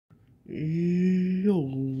Yo,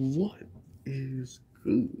 what is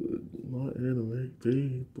good, my anime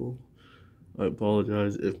people? I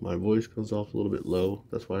apologize if my voice comes off a little bit low.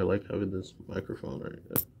 That's why I like having this microphone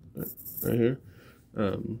right here,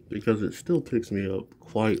 because it still picks me up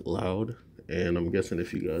quite loud. And I'm guessing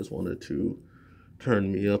if you guys wanted to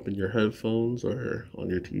turn me up in your headphones or on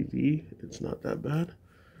your TV, it's not that bad.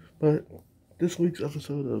 But this week's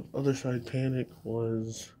episode of Otherside Panic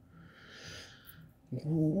was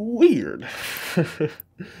weird.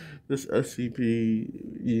 This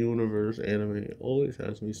SCP universe anime always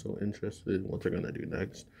has me so interested in what they're gonna do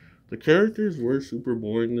next. The characters were super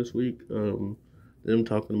boring this week. Them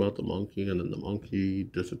talking about the monkey and then the monkey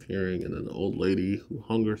disappearing and then the old lady who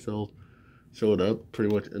hung herself showed up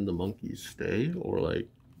pretty much in the monkey's stay, or like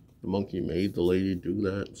the monkey made the lady do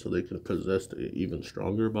that so they could possess an even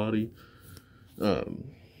stronger body. Um,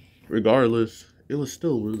 Regardless, it was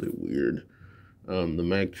still really weird. The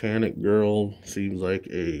mechanic girl seems like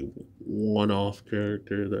a one-off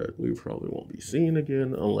character that we probably won't be seeing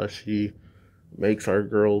again unless she makes our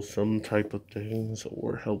girls some type of things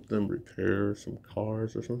or help them repair some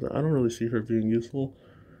cars or something. I don't really see her being useful.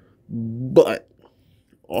 But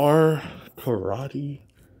our karate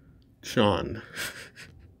Chan,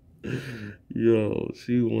 yo,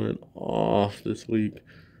 she went off this week.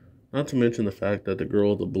 Not to mention the fact that the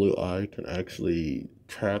girl with the blue eye can actually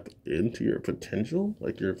tap into your potential,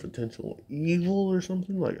 like your potential evil or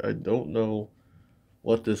something. Like, I don't know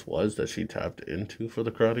what this was that she tapped into for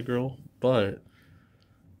the Karate Girl, but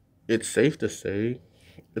it's safe to say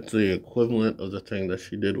it's the equivalent of the thing that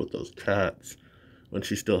she did with those cats when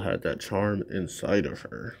she still had that charm inside of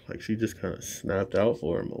her. Like, she just kind of snapped out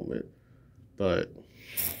for a moment, but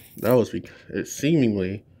that was because it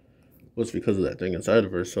seemingly was because of that thing inside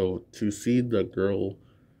of her. So to see the girl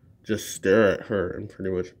just stare at her and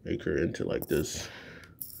pretty much make her into like this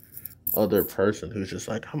other person who's just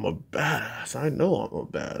like, I'm a badass. I know I'm a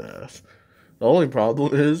badass. The only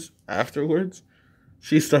problem is afterwards,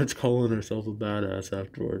 she starts calling herself a badass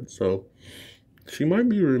afterwards. So she might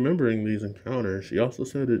be remembering these encounters. She also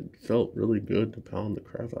said it felt really good to pound the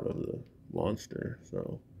crap out of the monster.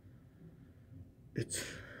 So it's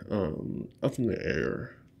up in the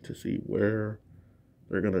air to see where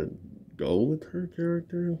they're gonna go with her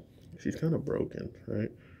character. She's kind of broken, right?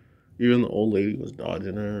 Even the old lady was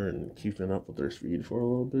dodging her and keeping up with her speed for a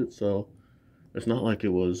little bit, so it's not like it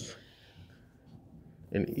was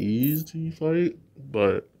an easy fight,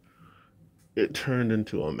 but it turned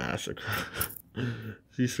into a massacre.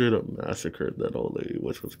 She straight up massacred that old lady,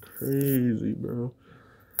 which was crazy, bro.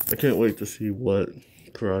 I can't wait to see what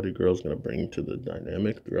Karate Girl's gonna bring to the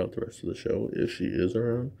dynamic throughout the rest of the show if she is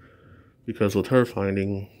around. Because with her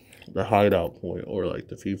finding the hideout point, or like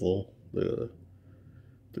the people, the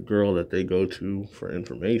girl that they go to for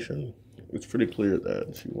information, it's pretty clear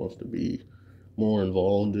that she wants to be more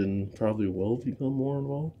involved and probably will become more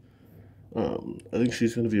involved. I think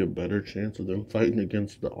she's going to be a better chance of them fighting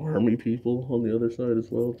against the army people on the other side as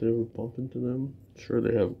well if they ever bump into them. Sure,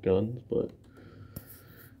 they have guns, but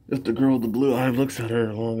if the girl with the blue eye looks at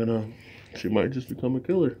her long enough, she might just become a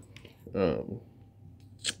killer. Um,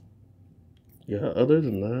 yeah, other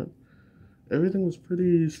than that, everything was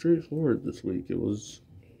pretty straightforward this week. It was,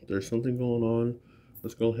 there's something going on,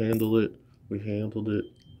 let's go handle it. We handled it,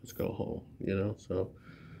 let's go home, you know? So,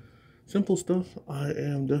 simple stuff. I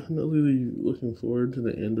am definitely looking forward to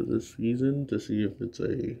the end of this season to see if it's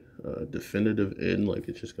a definitive end, like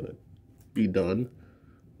it's just going to be done,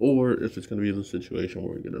 or if it's going to be the situation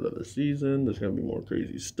where we get another season, there's going to be more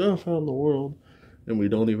crazy stuff out in the world, and we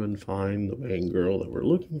don't even find the main girl that we're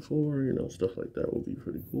looking for, you know, stuff like that will be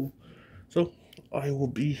pretty cool. So, I will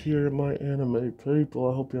be here, my anime people.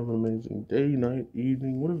 I hope you have an amazing day, night,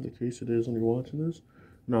 evening, whatever the case it is when you're watching this.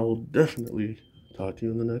 And I will definitely talk to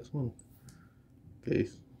you in the next one.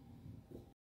 Peace.